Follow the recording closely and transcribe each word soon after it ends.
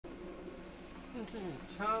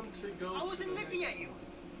Time to go. I wasn't looking at you.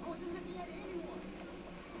 I wasn't looking at anyone.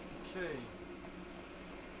 Okay.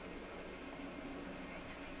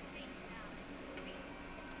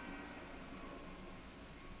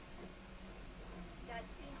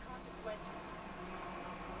 That's inconsequential.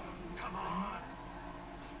 Come on.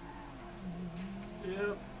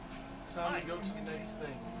 Yep. Time to go to the next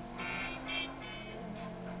thing.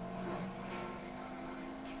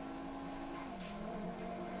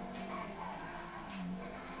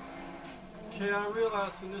 Okay, I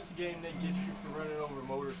realize in this game they get you for running over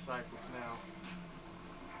motorcycles now.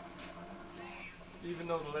 Even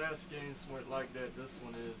though the last games weren't like that, this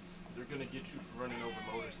one is. They're gonna get you for running over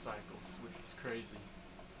motorcycles, which is crazy.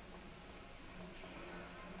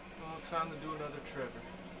 Oh, time to do another Trevor.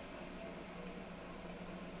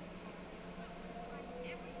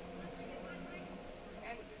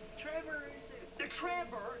 And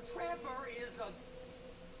Trevor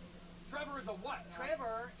Trevor is a what?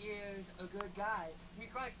 Trevor is a good guy. He's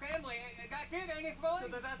quite friendly. Got kid, ain't it, boy? So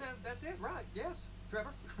that's it, right? Yes,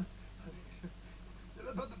 Trevor.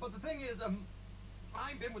 but the thing is,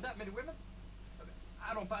 I ain't been with that many women.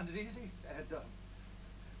 I don't find it easy,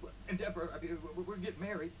 and Deborah, I mean, we're getting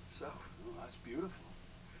married, so. Well, that's beautiful.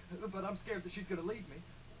 But I'm scared that she's gonna leave me.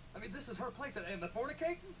 I mean, this is her place, and the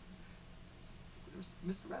fornicating. There's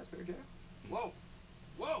Mr. Raspberry Jam. Whoa,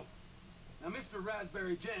 whoa! Now, Mr.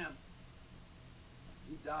 Raspberry Jam,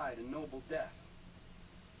 he died a noble death,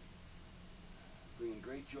 bringing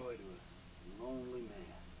great joy to a lonely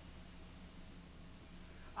man.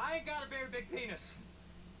 I ain't got a very big penis.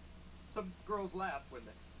 Some girls laugh when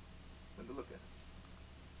they look at it.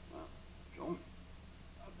 Well, show me.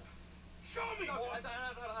 Show me, No, boy!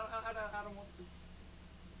 I don't want to.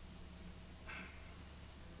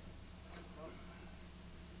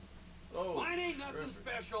 Oh, Mine ain't Trevor. nothing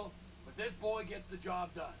special, but this boy gets the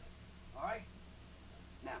job done. All right?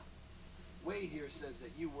 Now, Wade here says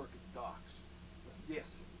that you work at the docks.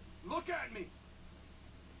 Yes. Look at me!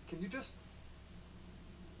 Can you just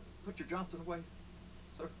put your Johnson away,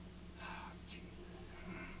 sir? Oh, gee.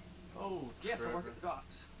 Oh, Yes, I work Trevor. at the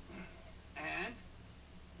docks. And?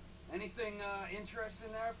 Anything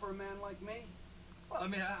interesting there for a man like me? Well, I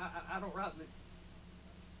mean, I don't rightly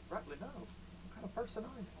know what kind of person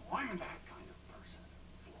I am. Oh, I'm that kind of person,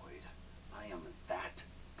 Floyd. I am that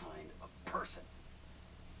kind of person.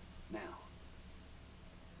 Now,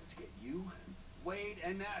 let's get you, Wade,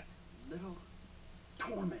 and that little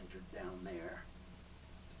tormentor down there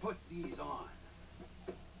to put these on.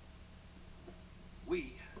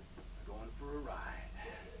 We are going for a ride.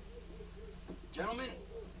 Gentlemen,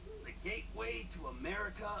 the gateway to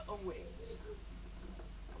America awaits.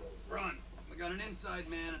 Run. We got an inside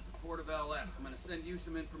man at the port of LS. I'm gonna send you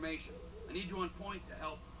some information. I need you on point to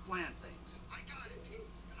help plan things. I got it, T.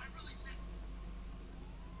 I really missed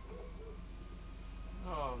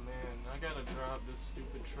Oh man, I gotta drive this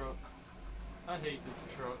stupid truck. I hate this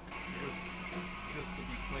truck. Just to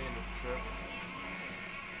be playing this Trevor.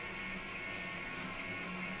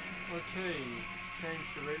 Okay, change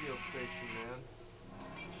the radio station, man.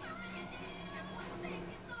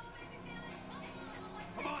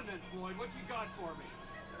 Come on then, Floyd. What you got for me?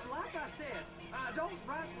 Like I said, I don't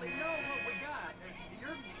rightly know what we got.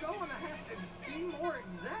 You're going to have to be more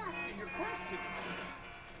exact in your questions.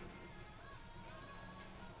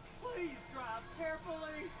 Please drive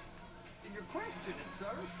carefully in your questioning,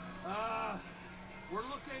 sir. We're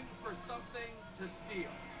looking for something to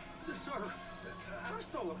steal. Sir, I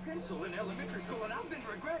stole a pencil in elementary school and I've been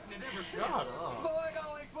regretting it ever since. Shut up. Boy,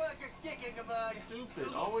 always work a stick in the mud.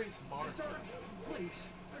 Stupid, always barking. Sir, please,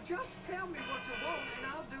 just tell me what you want and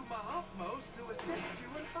I'll do my utmost to assist you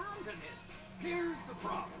in finding it. Here's the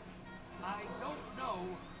problem. I don't know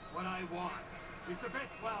what I want. It's a bit,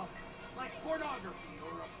 well, like pornography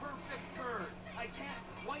or a perfect turn. I can't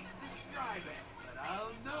quite describe it, but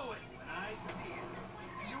I'll know it when I see it.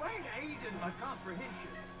 You ain't aiding my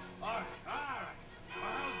comprehension. All right. Well,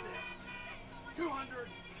 how's this? $236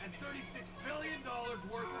 billion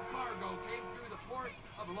worth of cargo came through the port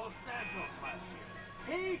of Los Santos last year.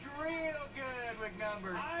 He's real good with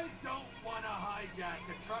numbers. I don't want to hijack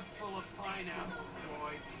a truck full of pineapples,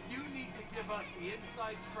 Floyd. You need to give us the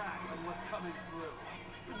inside track on what's coming through.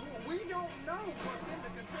 We don't know what's in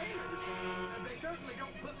the containers. They certainly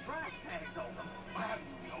don't put price tags on them. Have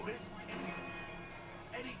you noticed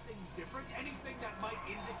anything different? Anything that might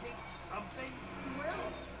indicate something? Well,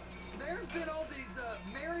 there's been all these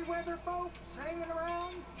Merryweather folks hanging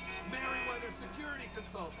around. Merryweather Security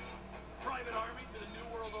Consulting. Private army to the New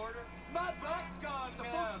World Order. My butt's gone The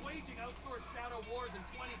numb. folks waging outsourced shadow wars in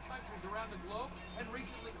 20 countries around the globe and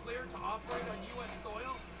recently cleared to operate on U.S.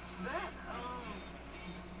 soil. That,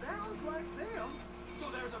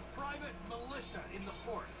 militia in the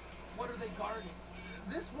port. What are they guarding?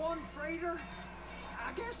 This one freighter,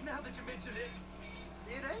 I guess now that you mention it,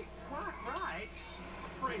 it ain't quite right.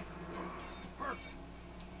 freight. Perfect.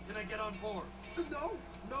 Can I get on board?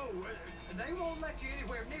 No, they won't let you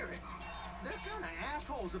anywhere near it. They're kind of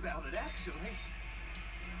assholes about it, actually.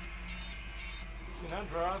 Can I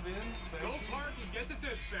drive in? Thank Go you. park and get the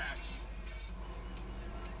dispatch.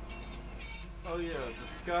 Oh yeah,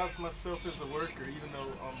 disguise myself as a worker even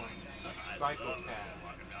though I'm a psychopath.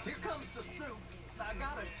 Here comes the soup. I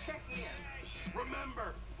gotta check in.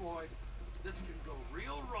 Remember, Floyd, this can go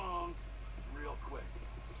real wrong real quick.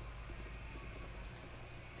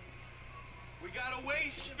 We got a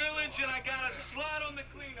waste spillage and I got a slot on the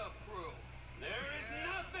cleanup crew. There is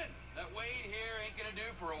nothing that Wade here ain't gonna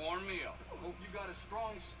do for a warm meal. Hope you got a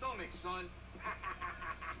strong stomach, son.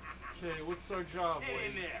 Okay, what's our job, Get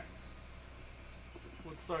in Wade? there.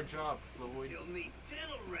 What's our job, Floyd? You'll need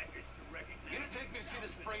dental records to You recognize. gonna take me to see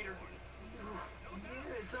this freighter?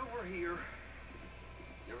 Yeah, it's over here.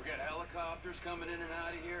 You ever get helicopters coming in and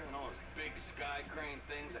out of here? And all those big sky crane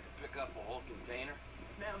things that can pick up a whole container?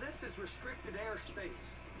 Now, this is restricted airspace.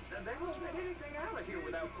 Now, they won't let anything out of here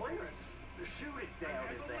without clearance. Shoot it down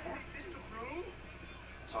if they have to.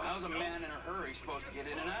 So how's a man in a hurry supposed to get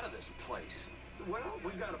in and out of this place? Well, we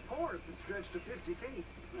got a port that's stretched to 50 feet.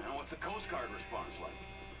 Now, what's the Coast Guard response like?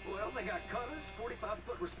 Well, they got cutters,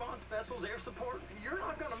 45-foot response vessels, air support. You're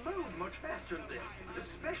not gonna move much faster than them,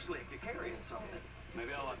 especially if you're carrying something. Maybe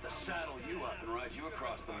I'll have to saddle you up and ride you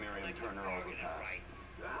across the Miriam Turner overpass.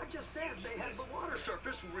 I just said they had the water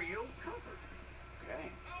surface real covered. Okay.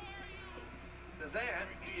 That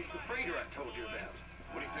is the freighter I told you about.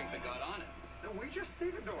 What do you think they got on it? We just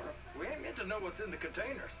stevedore them. We ain't meant to know what's in the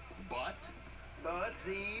containers. But But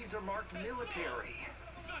these are marked military.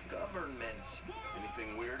 Government.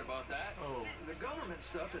 anything weird about that? Oh, The government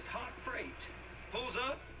stuff is hot freight. Pulls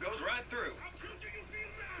up, goes right through.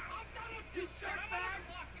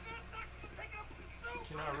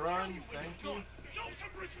 can I run? Thank you. Show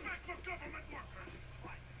some respect for government workers.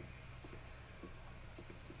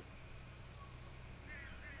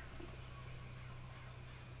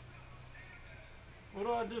 What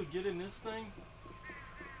do I do? Get in this thing?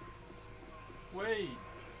 Wait.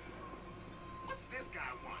 What's this guy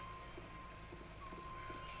want?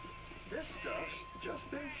 This stuff's just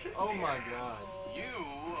been sitting Oh here. my god. You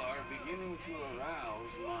are beginning to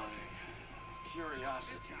arouse my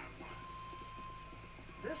curiosity.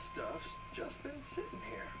 This stuff's just been sitting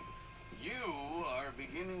here. You are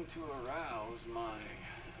beginning to arouse my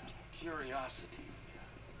curiosity.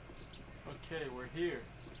 Okay, we're here.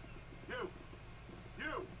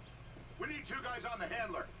 You! We need 2 guys on the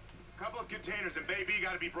handler. Couple of containers and Baby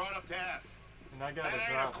gotta be brought up to F. And I gotta That ain't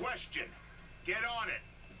a drop it. question. Get on it.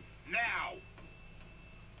 Now!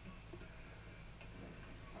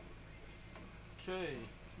 Okay,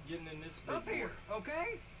 getting in this big Up here,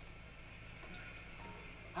 okay?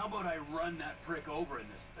 How about I run that prick over in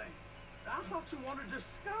this thing? I thought you wanted to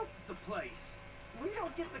scope the place. We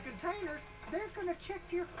don't get the containers, they're gonna check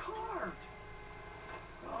your card.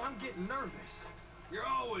 Oh, I'm getting nervous. You're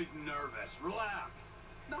always nervous. Relax.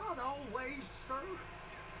 Not always, sir.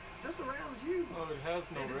 Just around you. Oh, it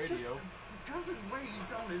has no And it's just radio. Cousin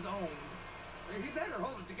Wade's on his own. He better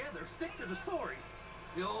hold it together. Stick to the story.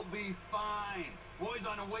 He'll be fine. Boy's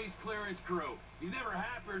on a waste clearance crew. He's never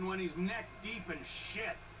happier than when he's neck deep in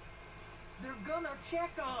shit. They're gonna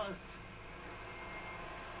check us.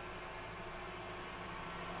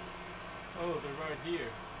 Oh, they're right here.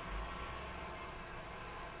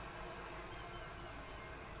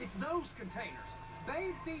 It's those containers.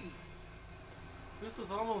 Baby. This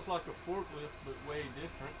is almost like a forklift, but way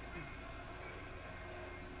different.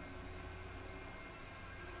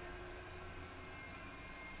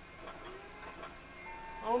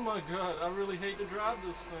 Oh my god, I really hate to drive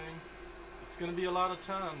this thing. It's gonna be a lot of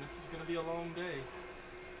time. This is gonna be a long day.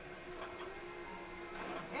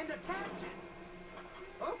 And attach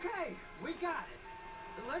it. Okay, we got it.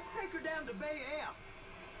 Let's take her down to Bay F.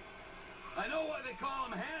 I know why they call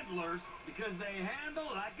them handlers, because they handle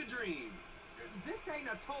like a dream. This ain't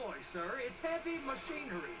a toy, sir. It's heavy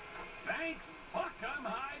machinery. Thank fuck I'm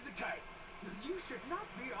high as a kite. You should not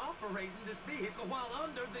be operating this vehicle while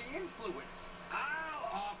under the influence.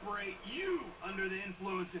 I'll operate you under the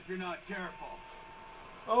influence if you're not careful.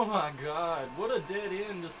 Oh my god, what a dead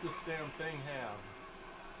end does this damn thing have?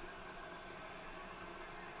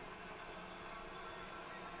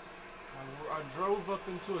 I drove up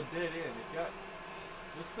into a dead end.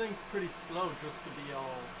 This thing's pretty slow just to be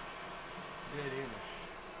all dead-endish.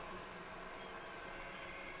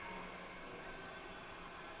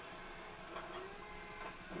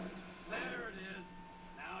 There it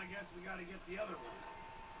gotta get the other one.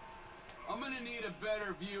 I'm gonna need a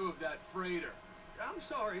better view of that freighter. I'm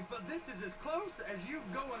sorry, but this is as close as you're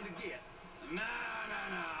going to get. Nah.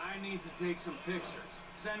 I need to take some pictures.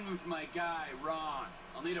 Send them to my guy, Ron.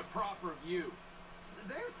 I'll need a proper view.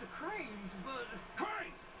 There's the cranes, but...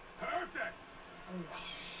 Cranes! Perfect! Oh,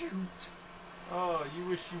 shoot. Oh, you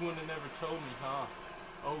wish you wouldn't have never told me, huh?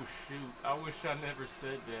 Oh, shoot. I wish I never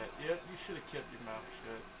said that. Yep, you should have kept your mouth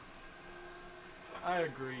shut. I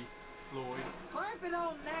agree, Floyd. Clamp it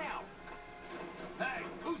on now. Hey,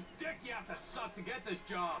 whose dick you have to suck to get this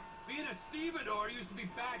job? Being a stevedore used to be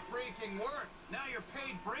back-breaking work. Now you're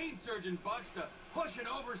paid brain surgeon bucks to push an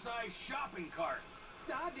oversized shopping cart.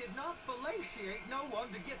 I did not fellatiate no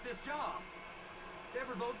one to get this job.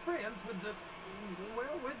 Deborah's old friends with the...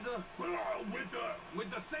 Well,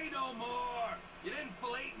 With the say no more. You didn't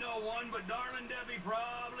fillet no one, but darling Debbie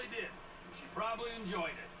probably did. She probably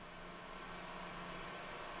enjoyed it.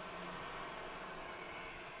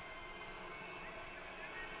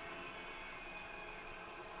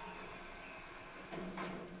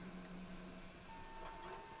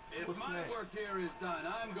 If What's my next? work here is done,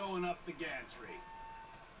 I'm going up the gantry.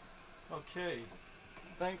 Okay.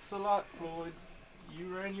 Thanks a lot, Floyd.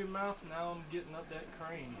 You ran your mouth, now I'm getting up that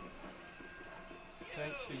crane.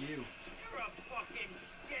 Thanks to you. You're a fucking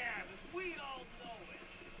scab, and we all know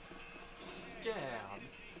it. Scab.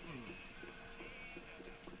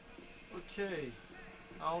 Okay.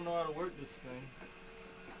 I don't know how to work this thing.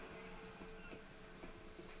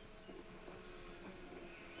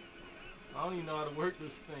 I don't even know how to work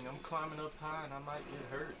this thing. I'm climbing up high and I might get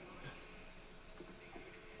hurt.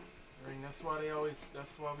 I mean, that's why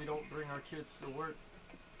we don't bring our kids to work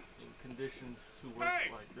in conditions who work Hey!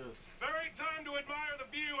 like this. There ain't time to admire the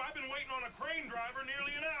view. I've been waiting on a crane driver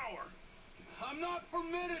nearly an hour. I'm not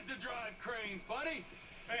permitted to drive cranes, buddy.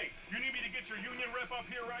 Hey, you need me to get your union rep up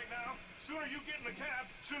here right now? Sooner you get in the cab,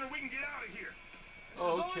 sooner we can get out of here. This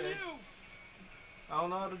Oh, is okay. on you. I don't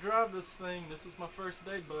know how to drive this thing. This is my first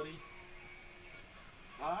day, buddy.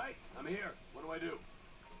 All right, I'm here. What do I do?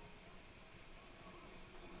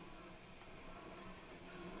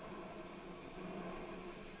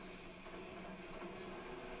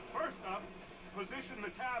 First up, position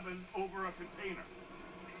the cabin over a container.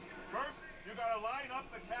 First, you gotta line up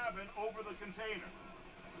the cabin over the container.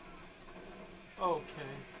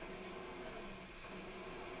 Okay.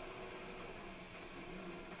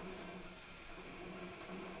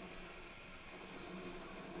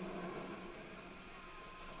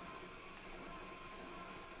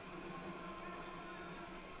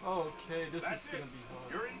 Okay, this That's is it. gonna be hard.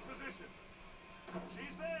 You're in position.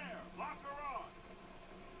 She's there. Lock her on.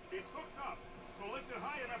 It's hooked up, so lift it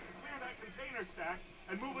high enough to clear that container stack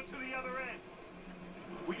and move it to the other end.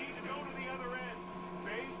 We need to go to the other end.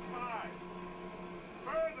 Phase 5.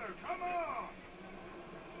 Further, come on!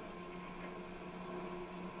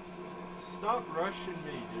 Stop rushing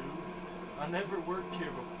me, dude. I never worked here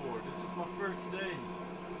before. This is my first day.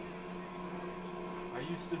 I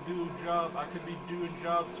used to do a job. I could be doing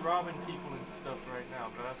jobs robbing people and stuff right now,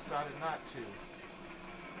 but I decided not to.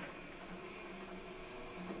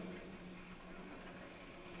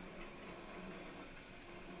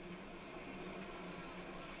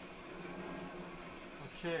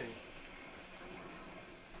 Okay.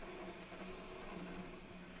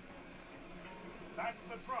 That's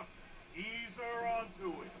the truck. Ease her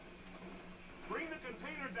onto it. Bring the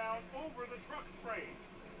container down over the truck's frame.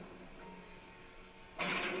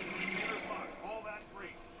 Container's locked. All that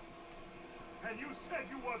freight. And you said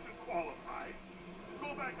you wasn't qualified.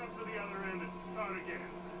 Go back up to the other end and start again.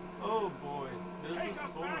 Oh boy, this Take is us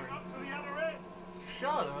back boring. up to the other end.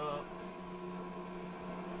 Shut up.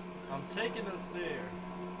 I'm taking us there.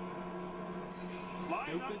 Line up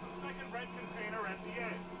Stupid. the second red container at the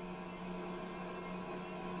end.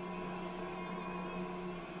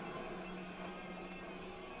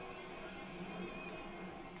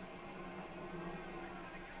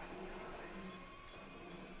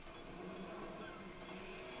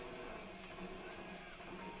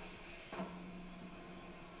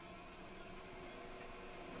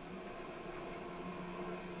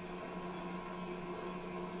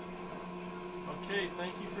 Okay,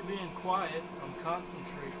 thank you for being quiet. I'm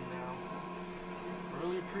concentrating now.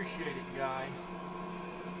 Really appreciate it, guy.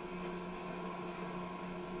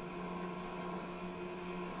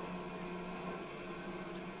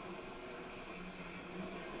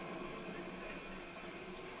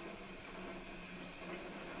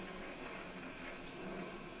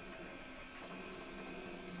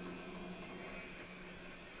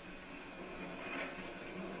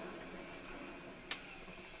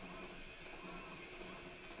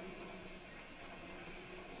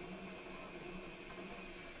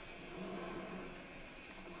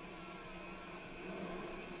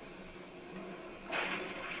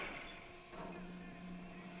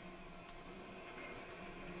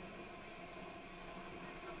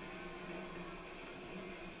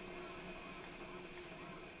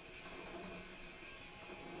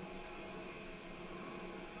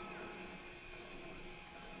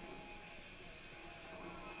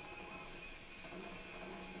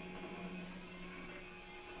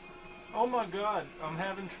 Oh my God, I'm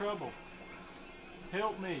having trouble.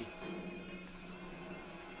 Help me.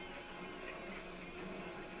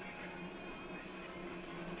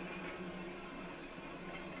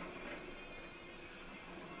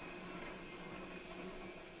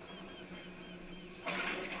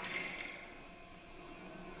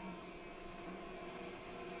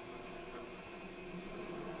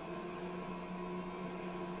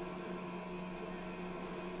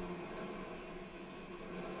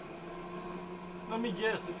 Let me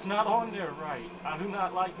guess, it's not on there right. I do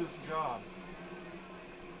not like this job.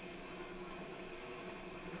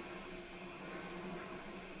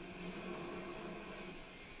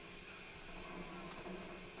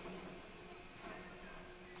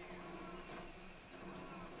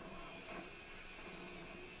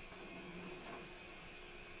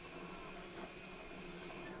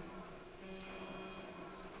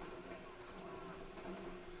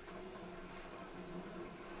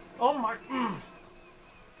 Oh my...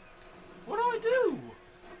 What do I do?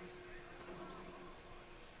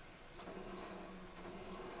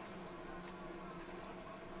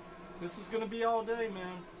 This is gonna be all day,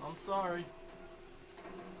 man. I'm sorry.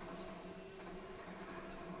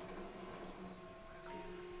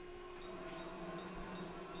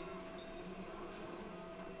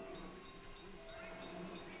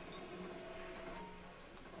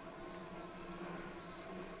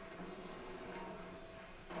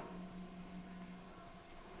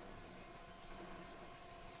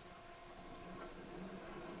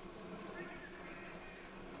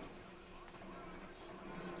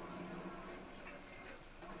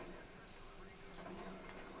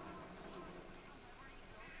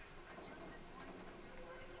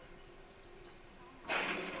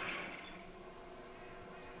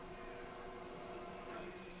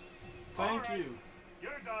 Thank All right, you.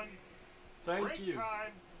 You're done. Thank Break you.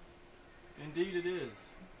 time. Indeed it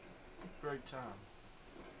is. Great time.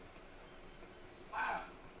 Wow.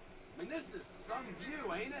 I mean, this is some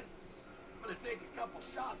view, ain't it? I'm gonna take a couple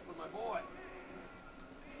shots for my boy.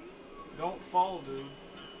 Don't fall, dude.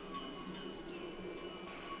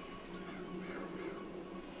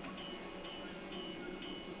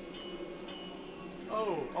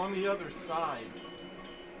 Oh, on the other side.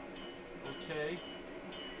 Okay.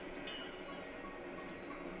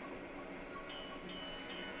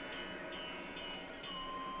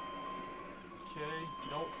 Okay,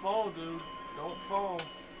 don't fall, dude. Don't fall.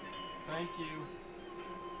 Thank you.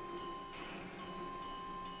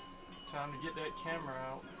 Time to get that camera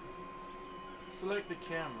out. Select the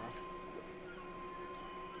camera.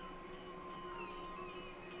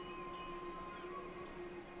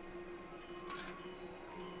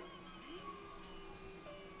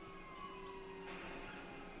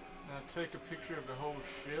 Now take a picture of the whole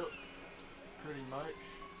ship. Pretty much.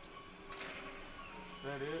 Is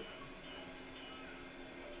that it?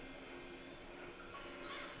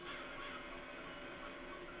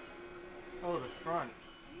 Oh, the front.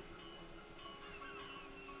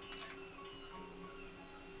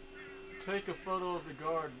 Take a photo of the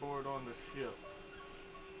guard board on the ship.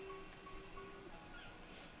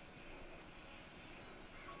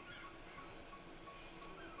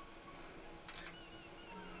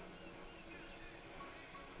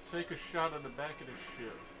 Take a shot of the back of the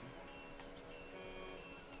ship.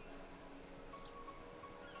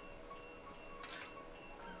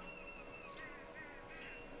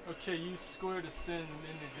 Okay, use square to send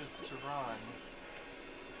images to Ron.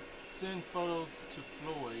 Send photos to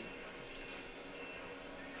Floyd.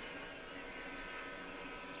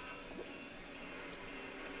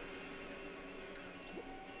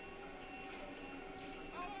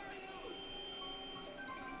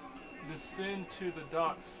 Descend to the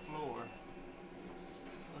docks floor.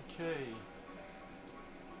 Okay.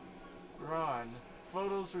 Ron.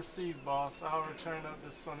 Photos received, boss. I'll return up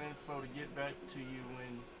to some info to get back to you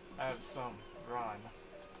when I have some. Ron.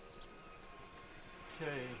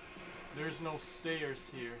 Okay. There's no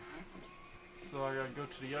stairs here. So I gotta go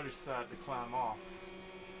to the other side to climb off.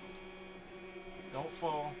 Don't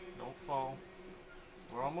fall. Don't fall.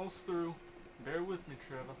 We're almost through. Bear with me,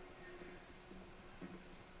 Trevor.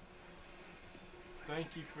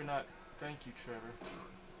 Thank you for not... Thank you, Trevor.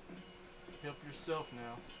 Help yourself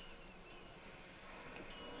now.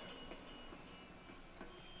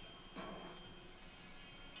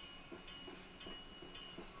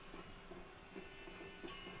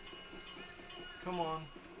 Come on.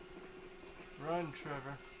 Run,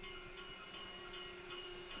 Trevor.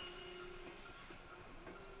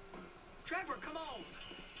 Trevor, come on.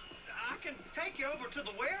 I can take you over to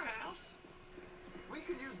the warehouse. We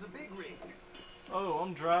can use the big rig. Oh,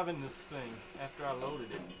 I'm driving this thing after I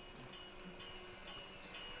loaded it.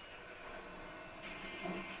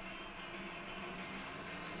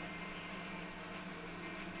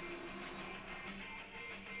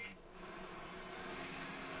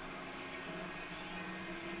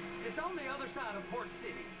 It's on the other side of Port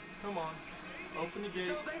City. Come on. Open the gate.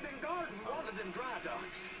 So they've been guarding one of them dry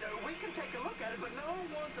docks. We can take a look at it, but no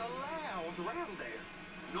one's allowed around there.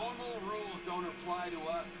 Normal rules don't apply to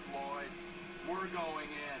us, Floyd. We're going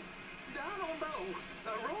in. I don't know.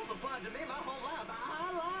 The rules applied to me my whole life. I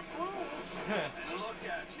like rules. And look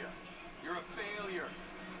at you. You're a failure.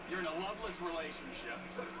 You're in a loveless relationship.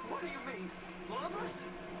 What do you mean? Loveless?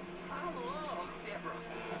 I love Deborah.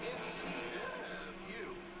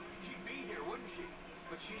 She'd be here, wouldn't she?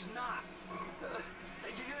 But she's not.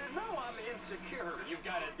 You know I'm insecure. You've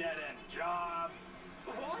got a dead-end job.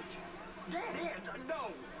 What? Dead end?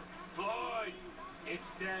 No. Floyd,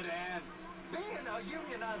 it's dead end. Being a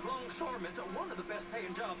unionized longshoreman's one of the best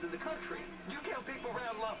paying jobs in the country. You tell people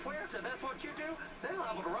around La Puerta that's what you do, they're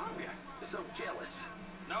liable to rob you. They're so jealous.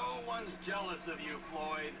 No one's jealous of you,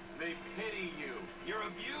 Floyd. They pity you. You're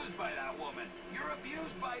abused by that woman. You're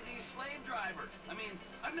abused by these slave drivers. I mean,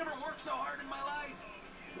 I've never worked so hard in my life.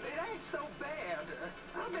 It ain't so bad.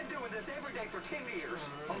 I've been doing this every day for 10 years,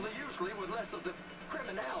 only usually with less of the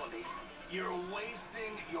criminality. You're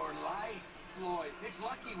wasting your life, Floyd. It's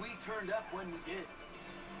lucky we turned up when we did.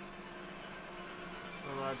 So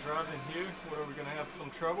driving here, what are we gonna have some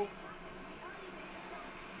trouble?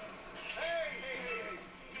 Hey!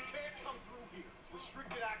 You can't come through here. It's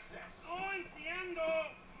restricted access.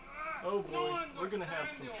 Oh boy, we're gonna have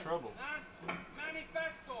some trouble.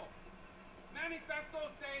 Manifesto. Manifesto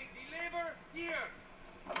say deliver here.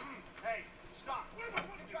 Hey, stop. Get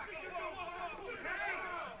back here. I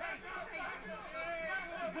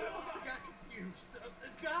must have got confused.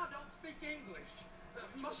 God don't speak English.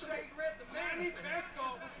 Must have ain't read the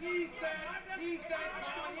Manifesto. He said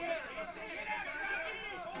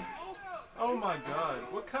Oh my God!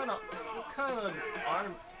 What kind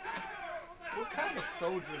of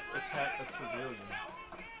soldiers attack a civilian?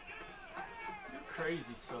 You're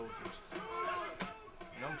crazy soldiers.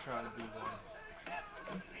 And I'm trying to be one.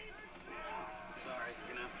 Sorry,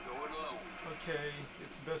 you're gonna have to go it alone. Okay,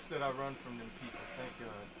 it's best that I run from them people. Thank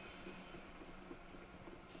God.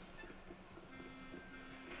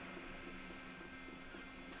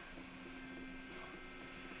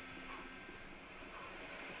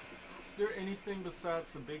 Is there anything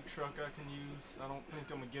besides the big truck I can use? I don't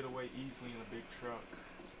think I'm gonna get away easily in a big truck.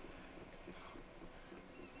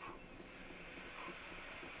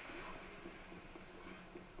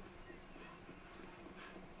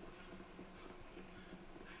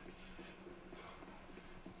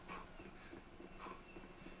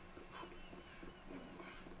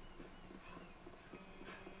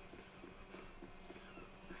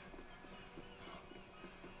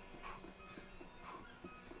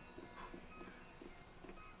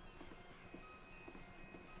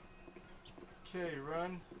 Okay,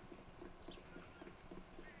 run.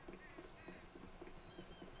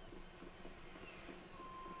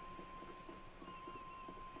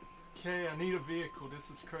 Okay, I need a vehicle. This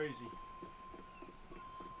is crazy.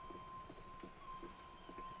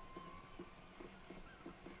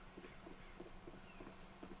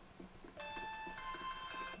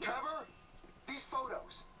 Trevor, these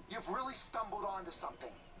photos. You've really stumbled onto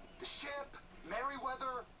something. The ship,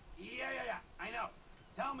 Merryweather. Yeah, I know.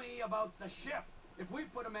 Tell me about the ship. If we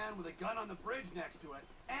put a man with a gun on the bridge next to it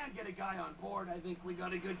and get a guy on board, I think we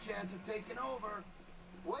got a good chance of taking over.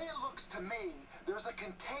 Way it looks to me, there's a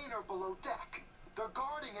container below deck. They're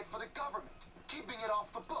guarding it for the government, keeping it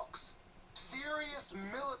off the books. Serious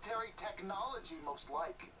military technology, most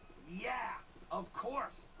like. Yeah, of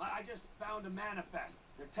course. I just found a manifest.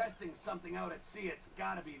 They're testing something out at sea. It's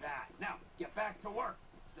gotta be that. Now, get back to work.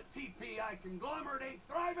 The TPI conglomerate ain't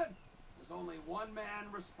thriving. There's only one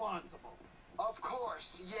man responsible. Of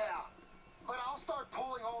course, yeah. But I'll start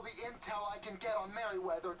pulling all the intel I can get on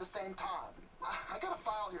Merryweather at the same time. I got a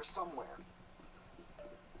file here somewhere.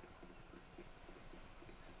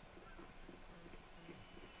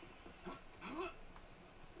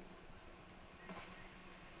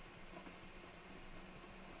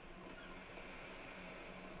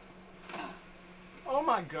 Oh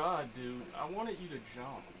my God, dude. I wanted you to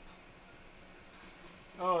jump.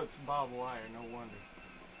 Oh, it's barbed wire, no wonder.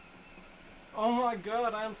 Oh my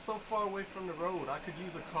God, I am so far away from the road. I could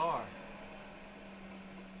use a car.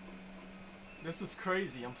 This is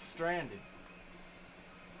crazy. I'm stranded.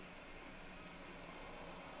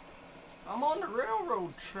 I'm on the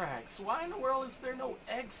railroad tracks. Why in the world is there no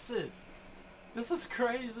exit? This is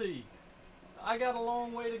crazy. I got a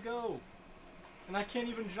long way to go. And I can't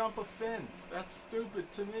even jump a fence. That's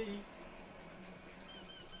stupid to me.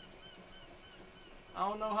 I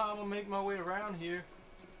don't know how I'm gonna make my way around here.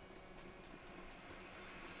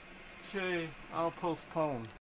 Okay, I'll postpone.